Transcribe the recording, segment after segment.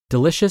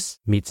Delicious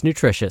meets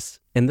nutritious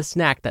in the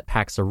snack that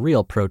packs a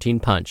real protein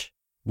punch.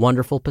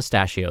 Wonderful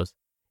Pistachios.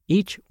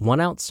 Each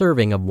 1-ounce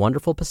serving of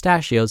Wonderful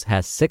Pistachios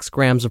has 6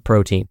 grams of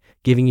protein,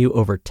 giving you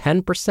over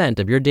 10%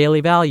 of your daily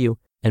value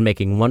and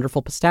making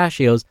Wonderful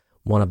Pistachios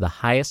one of the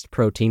highest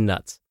protein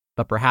nuts.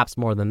 But perhaps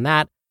more than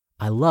that,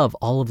 I love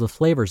all of the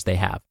flavors they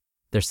have.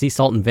 Their sea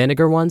salt and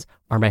vinegar ones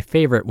are my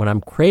favorite when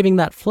I'm craving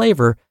that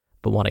flavor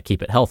but want to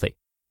keep it healthy.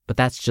 But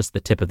that's just the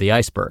tip of the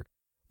iceberg.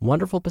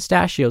 Wonderful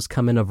Pistachios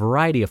come in a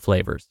variety of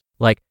flavors,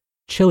 like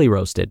chili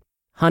roasted,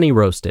 honey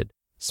roasted,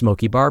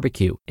 smoky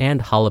barbecue,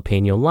 and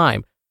jalapeno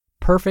lime,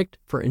 perfect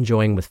for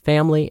enjoying with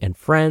family and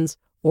friends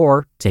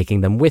or taking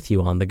them with you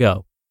on the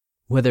go.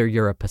 Whether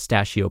you're a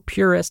pistachio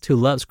purist who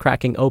loves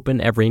cracking open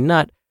every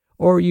nut,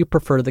 or you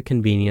prefer the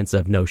convenience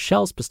of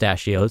no-shells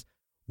pistachios,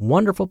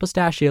 Wonderful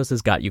Pistachios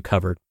has got you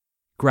covered.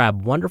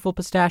 Grab Wonderful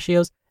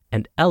Pistachios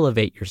and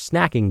elevate your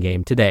snacking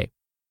game today.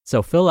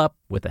 So fill up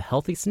with a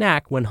healthy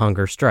snack when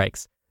hunger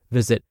strikes.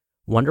 Visit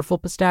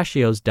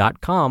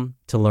wonderfulpistachios.com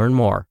to learn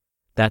more.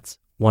 That's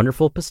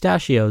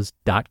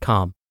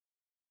wonderfulpistachios.com.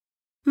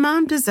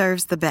 Mom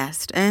deserves the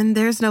best, and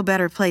there's no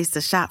better place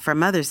to shop for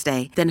Mother's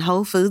Day than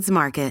Whole Foods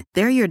Market.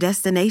 They're your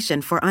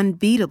destination for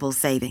unbeatable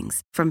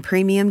savings, from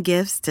premium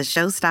gifts to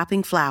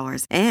show-stopping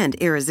flowers and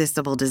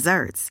irresistible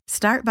desserts.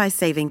 Start by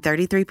saving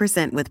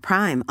 33% with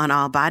Prime on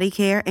all body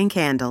care and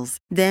candles.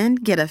 Then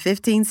get a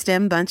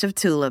 15-stem bunch of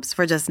tulips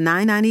for just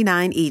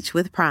 $9.99 each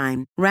with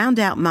Prime. Round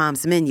out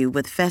Mom's menu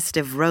with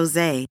festive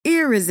rosé,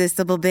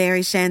 irresistible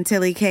berry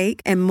chantilly cake,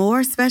 and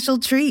more special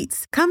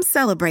treats. Come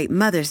celebrate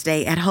Mother's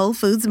Day at Whole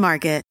Foods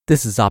Market.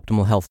 This is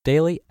Optimal Health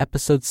Daily,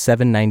 episode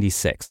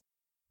 796,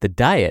 The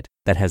Diet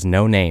That Has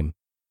No Name,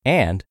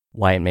 and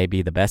Why It May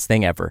Be the Best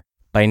Thing Ever,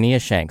 by Nia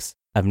Shanks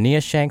of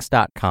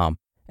niashanks.com,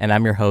 and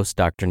I'm your host,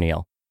 Dr.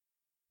 Neil.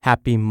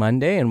 Happy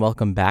Monday, and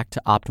welcome back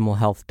to Optimal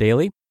Health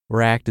Daily,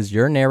 where I act as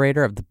your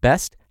narrator of the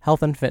best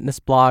health and fitness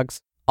blogs,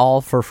 all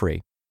for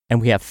free.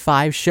 And we have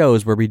 5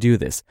 shows where we do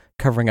this,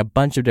 covering a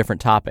bunch of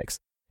different topics.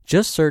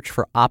 Just search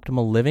for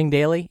Optimal Living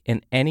Daily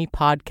in any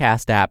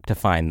podcast app to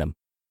find them.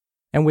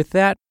 And with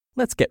that,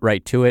 let's get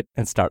right to it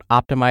and start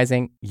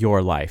optimizing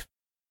your life.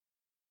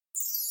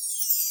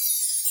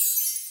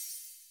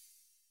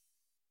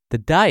 The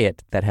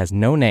Diet That Has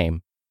No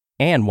Name,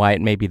 and Why It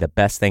May Be the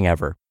Best Thing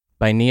Ever,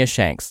 by Nia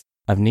Shanks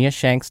of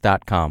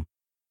niashanks.com.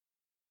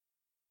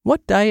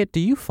 What diet do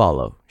you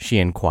follow? She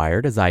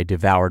inquired as I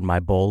devoured my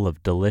bowl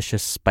of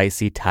delicious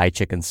spicy Thai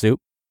chicken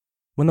soup.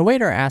 When the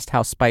waiter asked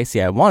how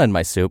spicy I wanted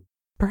my soup,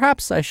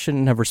 perhaps I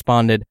shouldn't have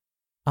responded,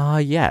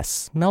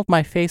 yes, melt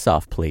my face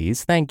off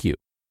please, thank you.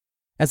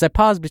 As I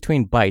paused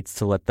between bites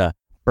to let the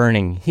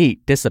burning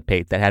heat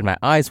dissipate that had my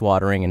eyes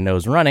watering and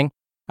nose running,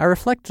 I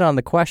reflected on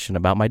the question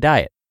about my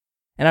diet.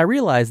 And I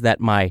realized that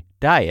my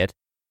diet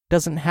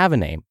doesn't have a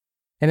name,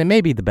 and it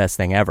may be the best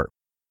thing ever.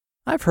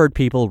 I've heard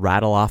people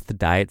rattle off the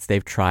diets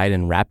they've tried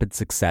in rapid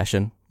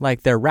succession,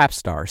 like they're rap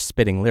stars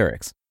spitting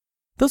lyrics.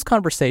 Those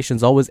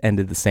conversations always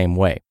ended the same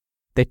way.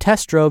 They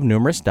test drove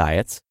numerous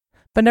diets,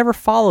 but never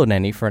followed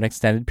any for an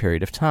extended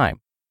period of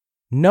time.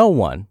 No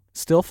one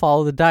still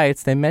follow the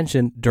diets they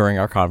mentioned during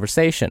our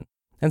conversation,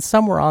 and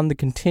some were on the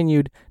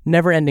continued,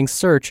 never-ending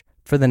search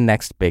for the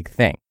next big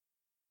thing.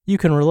 You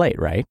can relate,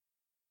 right?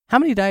 How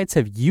many diets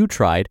have you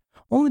tried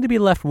only to be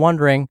left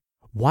wondering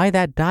why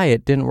that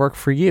diet didn't work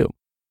for you?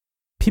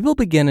 People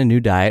begin a new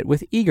diet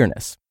with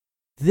eagerness.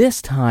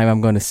 This time I'm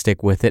going to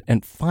stick with it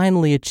and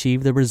finally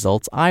achieve the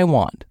results I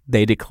want,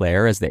 they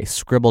declare as they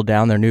scribble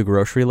down their new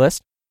grocery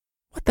list.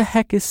 What the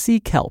heck is sea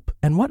kelp,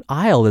 and what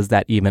aisle is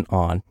that even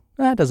on?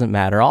 That doesn't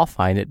matter, I'll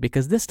find it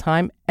because this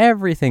time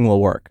everything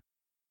will work.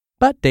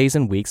 But days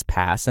and weeks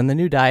pass and the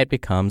new diet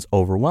becomes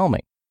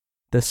overwhelming.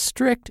 The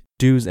strict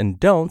do's and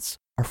don'ts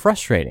are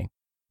frustrating.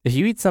 If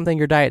you eat something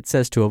your diet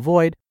says to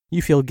avoid,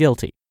 you feel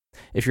guilty.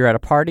 If you're at a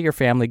party or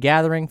family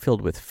gathering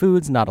filled with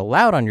foods not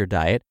allowed on your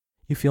diet,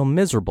 you feel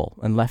miserable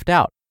and left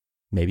out.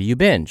 Maybe you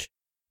binge.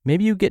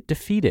 Maybe you get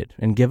defeated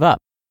and give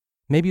up.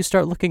 Maybe you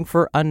start looking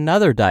for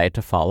another diet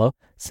to follow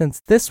since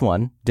this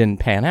one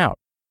didn't pan out.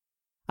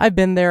 I've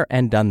been there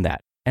and done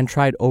that, and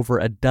tried over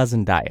a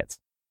dozen diets.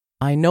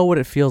 I know what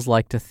it feels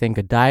like to think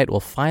a diet will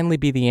finally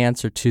be the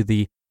answer to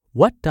the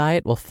what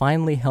diet will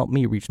finally help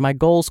me reach my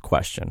goals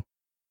question.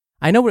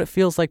 I know what it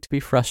feels like to be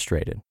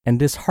frustrated and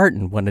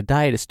disheartened when a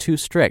diet is too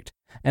strict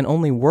and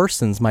only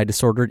worsens my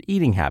disordered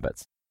eating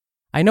habits.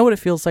 I know what it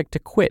feels like to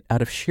quit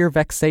out of sheer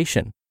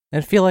vexation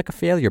and feel like a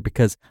failure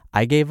because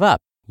I gave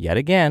up, yet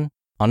again,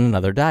 on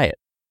another diet.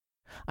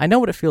 I know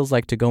what it feels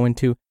like to go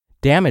into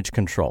damage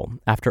control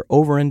after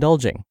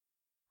overindulging.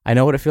 I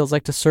know what it feels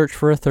like to search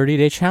for a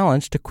 30-day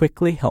challenge to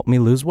quickly help me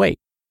lose weight.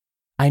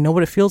 I know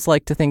what it feels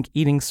like to think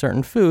eating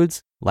certain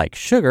foods, like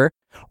sugar,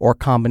 or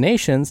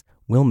combinations,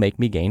 will make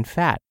me gain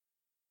fat.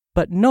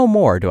 But no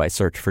more do I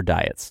search for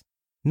diets.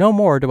 No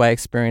more do I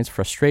experience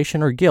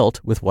frustration or guilt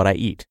with what I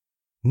eat.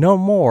 No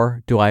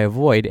more do I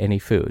avoid any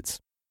foods.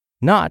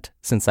 Not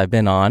since I've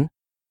been on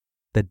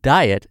the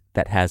diet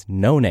that has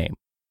no name.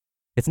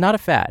 It's not a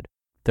fad.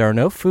 There are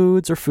no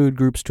foods or food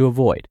groups to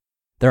avoid.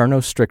 There are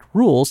no strict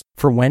rules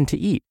for when to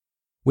eat.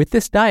 With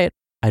this diet,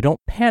 I don't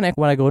panic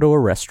when I go to a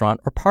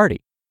restaurant or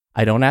party.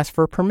 I don't ask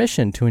for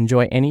permission to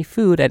enjoy any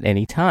food at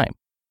any time.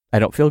 I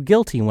don't feel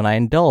guilty when I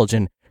indulge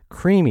in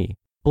creamy,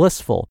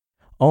 blissful,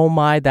 oh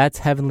my, that's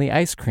heavenly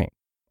ice cream,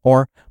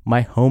 or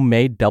my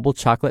homemade double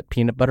chocolate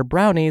peanut butter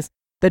brownies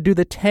that do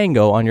the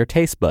tango on your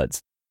taste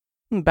buds.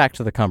 Back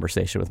to the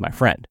conversation with my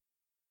friend.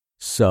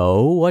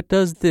 So, what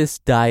does this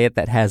diet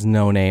that has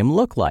no name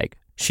look like?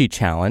 She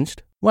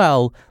challenged,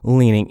 while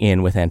leaning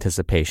in with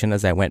anticipation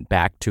as I went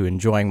back to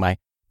enjoying my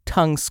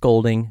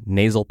tongue-scalding,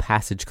 nasal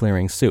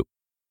passage-clearing soup.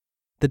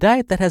 The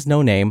diet that has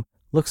no name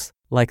looks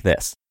like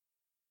this.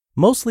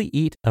 Mostly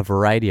eat a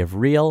variety of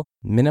real,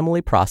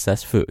 minimally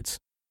processed foods.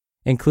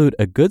 Include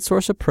a good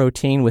source of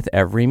protein with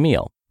every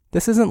meal.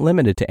 This isn't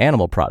limited to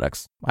animal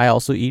products. I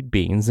also eat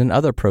beans and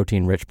other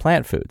protein-rich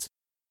plant foods.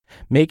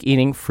 Make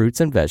eating fruits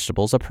and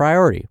vegetables a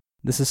priority.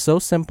 This is so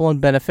simple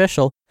and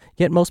beneficial,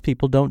 yet most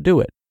people don't do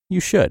it. You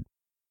should.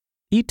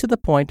 Eat to the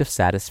point of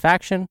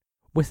satisfaction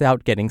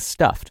without getting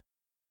stuffed.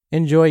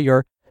 Enjoy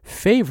your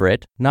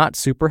favorite, not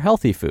super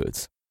healthy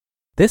foods.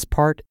 This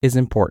part is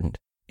important.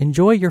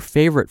 Enjoy your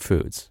favorite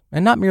foods,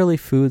 and not merely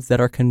foods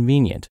that are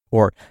convenient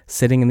or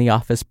sitting in the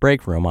office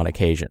break room on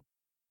occasion.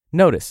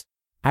 Notice,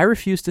 I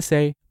refuse to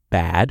say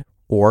bad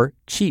or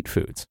cheat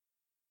foods.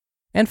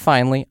 And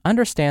finally,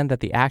 understand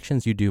that the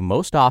actions you do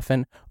most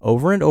often,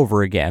 over and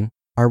over again,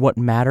 are what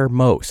matter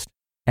most,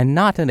 and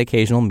not an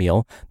occasional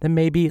meal that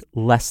may be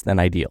less than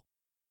ideal.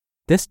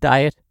 This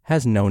diet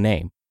has no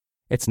name.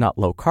 It's not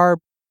low carb,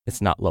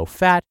 it's not low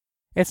fat,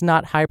 it's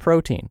not high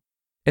protein.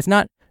 It's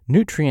not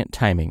nutrient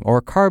timing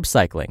or carb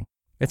cycling.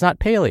 It's not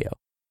paleo.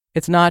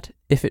 It's not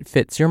if it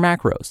fits your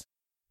macros.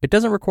 It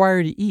doesn't require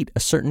you to eat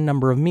a certain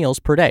number of meals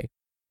per day.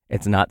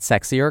 It's not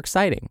sexy or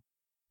exciting.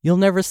 You'll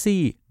never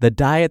see the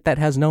diet that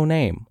has no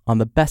name on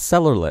the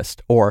bestseller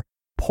list or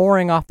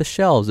pouring off the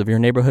shelves of your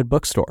neighborhood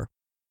bookstore.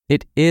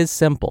 It is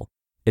simple.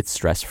 It's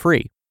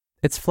stress-free.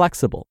 It's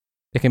flexible.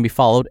 It can be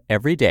followed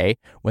every day,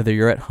 whether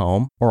you're at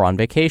home or on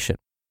vacation.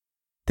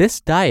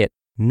 This diet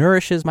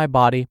nourishes my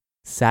body,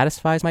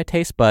 satisfies my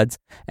taste buds,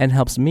 and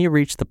helps me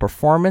reach the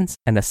performance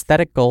and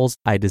aesthetic goals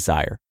I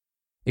desire.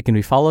 It can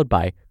be followed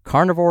by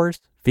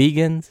carnivores,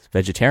 vegans,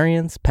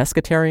 vegetarians,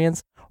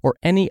 pescatarians, or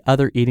any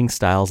other eating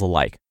styles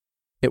alike.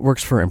 It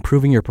works for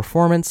improving your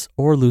performance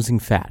or losing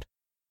fat.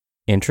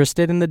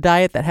 Interested in the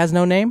diet that has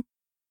no name?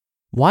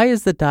 Why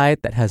is the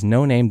diet that has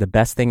no name the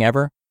best thing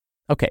ever?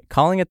 Okay,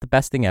 calling it the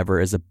best thing ever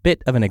is a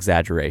bit of an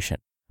exaggeration,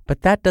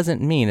 but that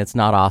doesn't mean it's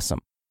not awesome.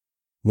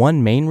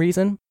 One main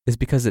reason is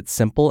because it's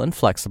simple and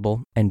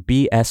flexible and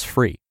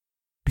BS-free.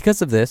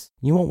 Because of this,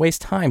 you won't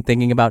waste time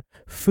thinking about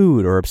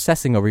food or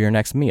obsessing over your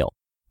next meal.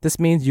 This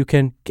means you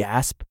can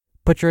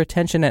put your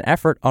attention and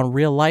effort on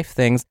real-life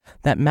things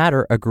that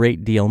matter a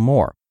great deal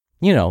more.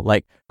 You know,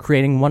 like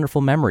creating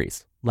wonderful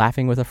memories,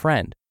 laughing with a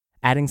friend,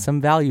 adding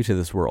some value to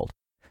this world,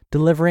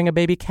 delivering a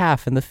baby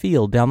calf in the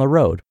field down the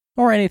road,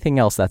 or anything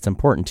else that's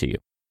important to you.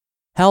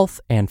 Health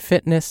and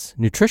fitness,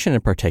 nutrition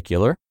in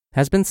particular,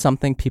 has been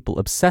something people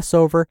obsess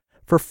over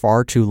for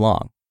far too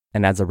long,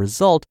 and as a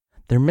result,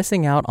 they're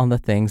missing out on the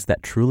things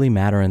that truly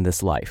matter in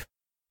this life.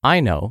 I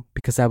know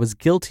because I was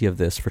guilty of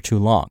this for too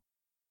long.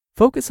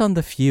 Focus on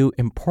the few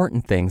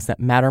important things that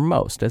matter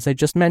most, as I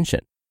just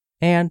mentioned,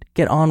 and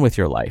get on with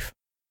your life.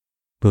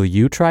 Will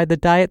you try the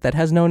diet that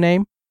has no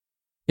name?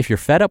 If you're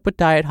fed up with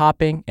diet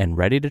hopping and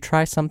ready to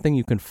try something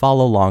you can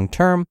follow long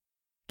term,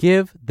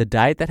 give the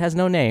diet that has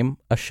no name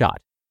a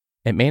shot.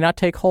 It may not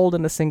take hold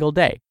in a single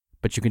day,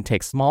 but you can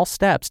take small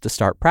steps to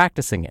start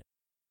practicing it.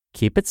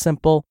 Keep it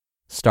simple,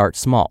 start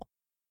small.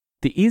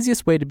 The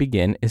easiest way to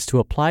begin is to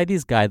apply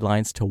these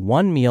guidelines to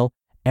one meal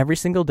every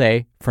single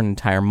day for an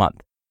entire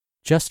month.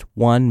 Just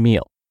one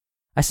meal.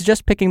 I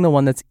suggest picking the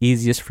one that's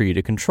easiest for you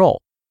to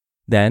control.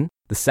 Then,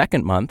 the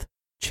second month,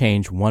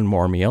 change one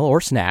more meal or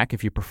snack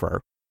if you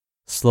prefer.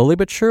 Slowly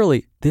but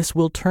surely, this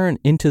will turn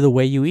into the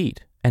way you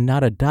eat and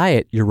not a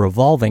diet you're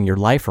revolving your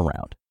life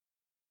around.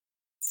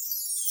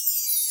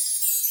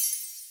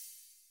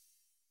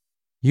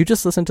 You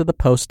just listened to the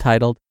post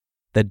titled,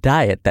 The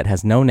Diet That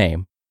Has No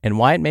Name and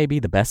Why It May Be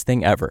the Best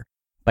Thing Ever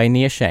by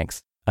Nia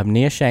Shanks of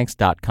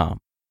niashanks.com.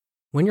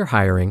 When you're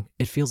hiring,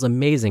 it feels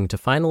amazing to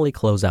finally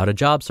close out a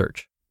job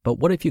search. But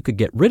what if you could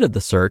get rid of the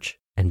search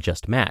and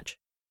just match?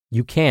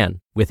 You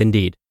can with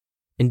Indeed.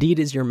 Indeed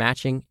is your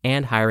matching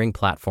and hiring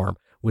platform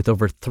with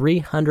over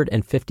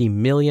 350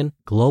 million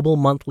global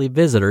monthly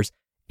visitors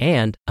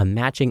and a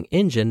matching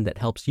engine that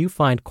helps you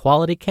find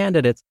quality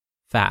candidates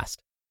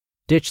fast.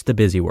 Ditch the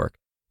busy work.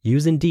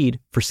 Use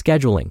Indeed for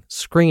scheduling,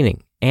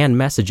 screening, and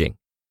messaging.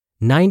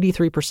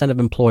 93% of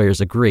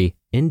employers agree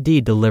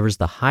Indeed delivers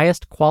the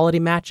highest quality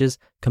matches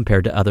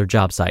compared to other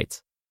job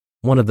sites.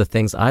 One of the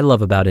things I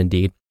love about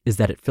Indeed is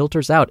that it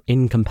filters out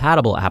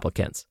incompatible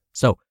applicants.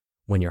 So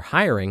when you're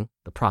hiring,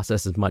 the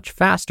process is much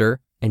faster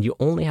and you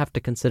only have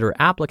to consider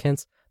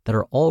applicants that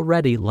are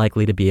already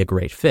likely to be a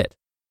great fit.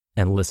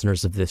 And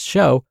listeners of this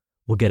show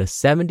will get a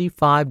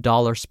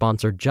 $75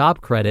 sponsored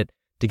job credit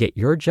to get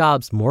your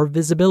jobs more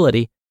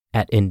visibility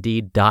at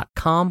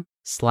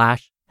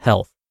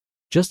Indeed.com/health.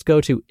 Just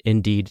go to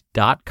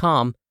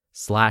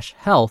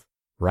Indeed.com/health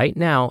right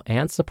now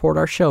and support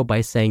our show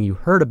by saying you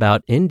heard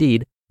about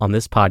Indeed on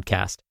this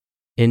podcast.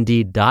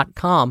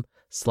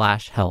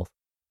 Indeed.com/health.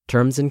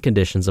 Terms and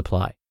conditions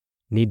apply.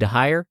 Need to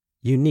hire?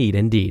 You need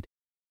Indeed.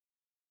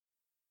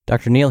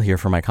 Dr. Neil here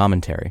for my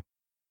commentary.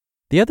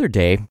 The other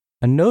day,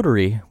 a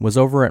notary was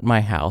over at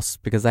my house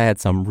because I had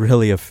some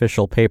really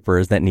official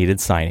papers that needed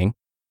signing.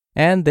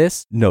 And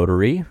this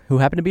notary, who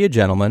happened to be a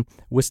gentleman,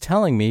 was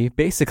telling me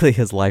basically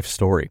his life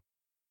story.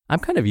 I'm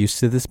kind of used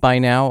to this by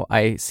now.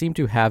 I seem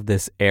to have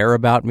this air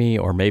about me,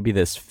 or maybe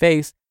this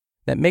face,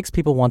 that makes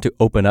people want to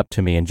open up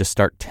to me and just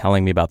start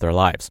telling me about their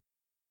lives.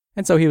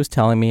 And so he was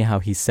telling me how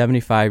he's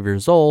 75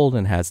 years old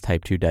and has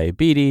type 2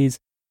 diabetes,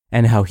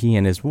 and how he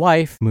and his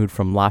wife moved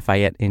from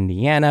Lafayette,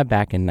 Indiana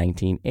back in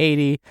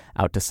 1980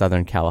 out to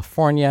Southern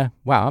California.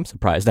 Wow, I'm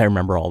surprised I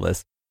remember all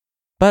this.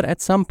 But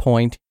at some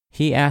point,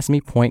 he asked me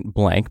point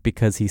blank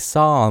because he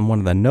saw on one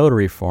of the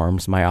notary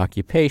forms my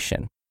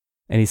occupation.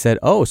 And he said,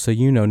 "Oh, so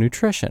you know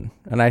nutrition?"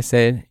 And I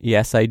said,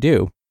 "Yes, I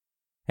do."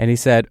 And he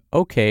said,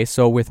 "Okay,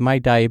 so with my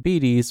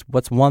diabetes,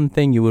 what's one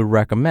thing you would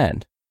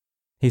recommend?"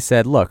 He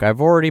said, "Look,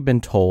 I've already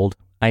been told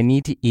I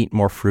need to eat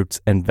more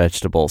fruits and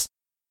vegetables.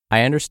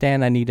 I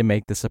understand I need to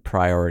make this a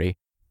priority,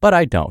 but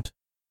I don't."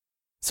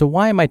 So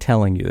why am I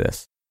telling you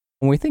this?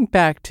 When we think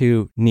back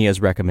to Nia's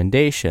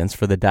recommendations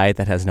for the diet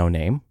that has no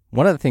name,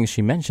 one of the things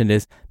she mentioned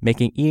is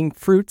making eating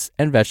fruits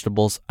and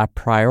vegetables a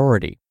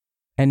priority.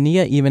 And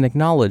Nia even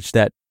acknowledged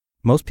that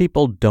most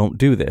people don't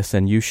do this,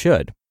 and you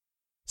should.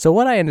 So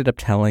what I ended up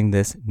telling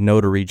this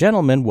notary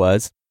gentleman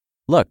was,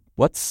 look,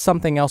 what's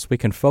something else we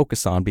can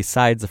focus on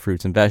besides the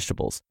fruits and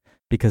vegetables?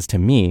 Because to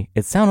me,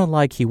 it sounded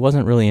like he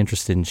wasn't really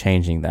interested in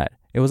changing that.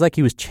 It was like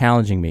he was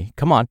challenging me.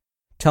 Come on,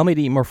 tell me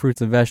to eat more fruits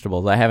and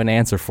vegetables. I have an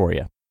answer for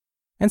you.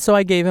 And so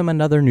I gave him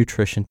another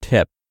nutrition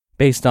tip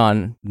based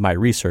on my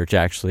research,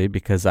 actually,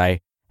 because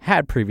I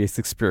had previous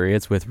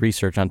experience with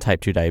research on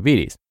type 2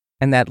 diabetes.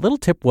 And that little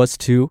tip was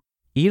to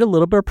eat a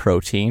little bit of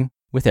protein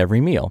with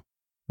every meal,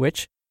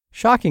 which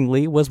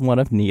shockingly was one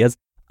of Nia's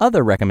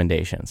other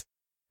recommendations.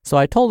 So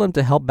I told him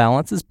to help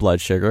balance his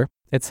blood sugar,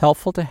 it's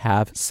helpful to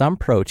have some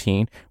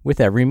protein with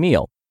every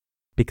meal,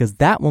 because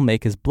that will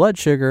make his blood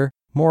sugar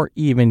more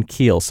even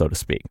keel, so to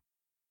speak.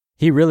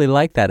 He really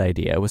liked that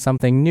idea. It was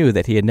something new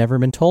that he had never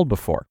been told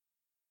before.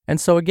 And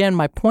so again,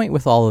 my point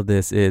with all of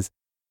this is,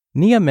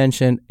 Nia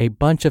mentioned a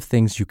bunch of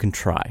things you can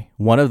try.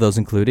 One of those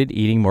included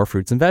eating more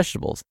fruits and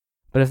vegetables.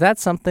 But if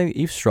that's something that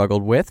you've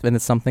struggled with and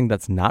it's something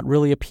that's not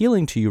really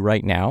appealing to you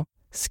right now,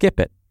 skip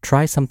it.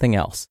 Try something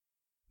else.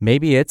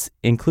 Maybe it's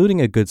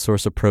including a good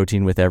source of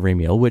protein with every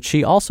meal, which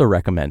she also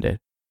recommended.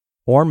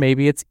 Or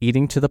maybe it's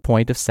eating to the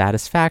point of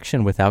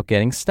satisfaction without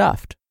getting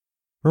stuffed.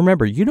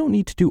 Remember, you don't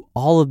need to do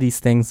all of these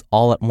things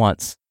all at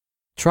once.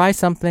 Try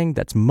something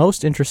that's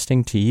most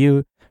interesting to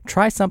you.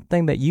 Try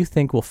something that you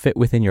think will fit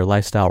within your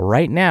lifestyle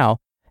right now,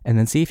 and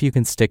then see if you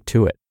can stick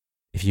to it.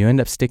 If you end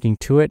up sticking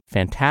to it,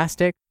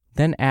 fantastic.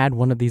 Then add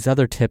one of these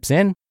other tips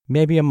in,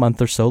 maybe a month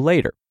or so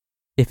later.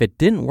 If it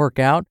didn't work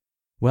out,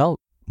 well,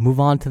 move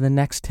on to the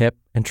next tip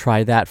and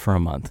try that for a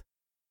month.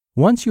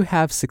 Once you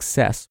have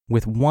success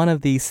with one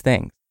of these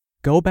things,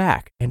 go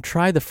back and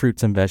try the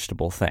fruits and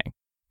vegetable thing.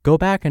 Go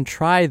back and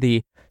try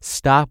the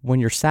stop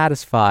when you're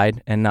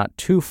satisfied and not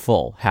too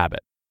full habit.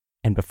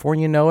 And before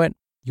you know it,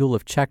 you'll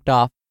have checked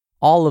off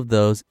all of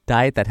those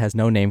diet that has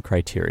no name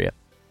criteria.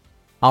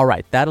 All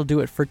right, that'll do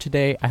it for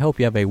today. I hope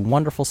you have a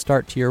wonderful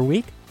start to your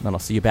week, and I'll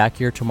see you back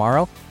here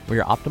tomorrow where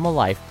your optimal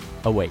life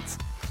awaits.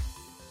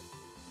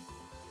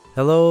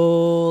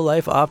 Hello,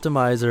 Life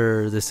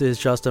Optimizer. This is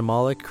Justin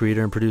Malik,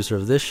 creator and producer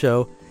of this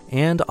show,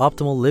 and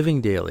Optimal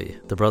Living Daily,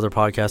 the brother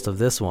podcast of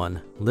this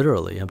one.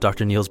 Literally, I'm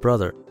Dr. Neil's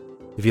brother.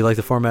 If you like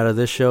the format of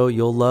this show,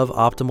 you'll love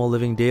Optimal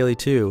Living Daily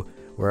too,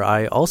 where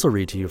I also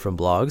read to you from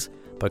blogs,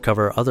 but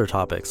cover other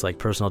topics like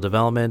personal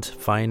development,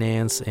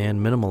 finance, and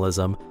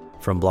minimalism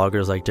from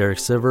bloggers like Derek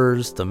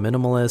Sivers, The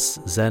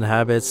Minimalists, Zen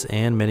Habits,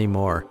 and many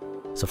more.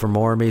 So for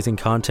more amazing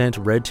content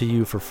read to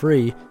you for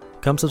free,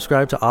 come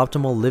subscribe to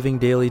Optimal Living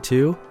Daily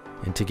too,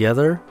 and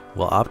together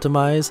we'll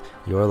optimize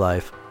your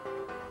life.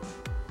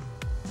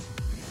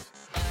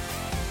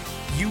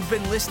 You've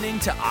been listening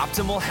to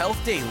Optimal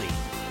Health Daily.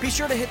 Be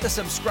sure to hit the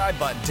subscribe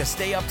button to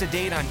stay up to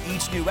date on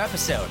each new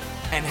episode,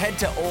 and head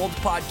to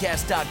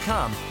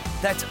oldpodcast.com.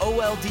 That's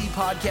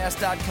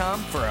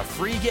oldpodcast.com for a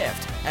free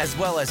gift, as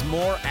well as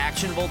more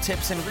actionable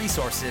tips and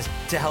resources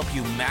to help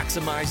you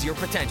maximize your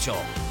potential.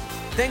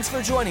 Thanks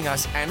for joining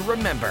us, and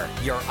remember,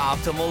 your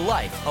optimal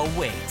life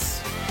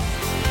awaits.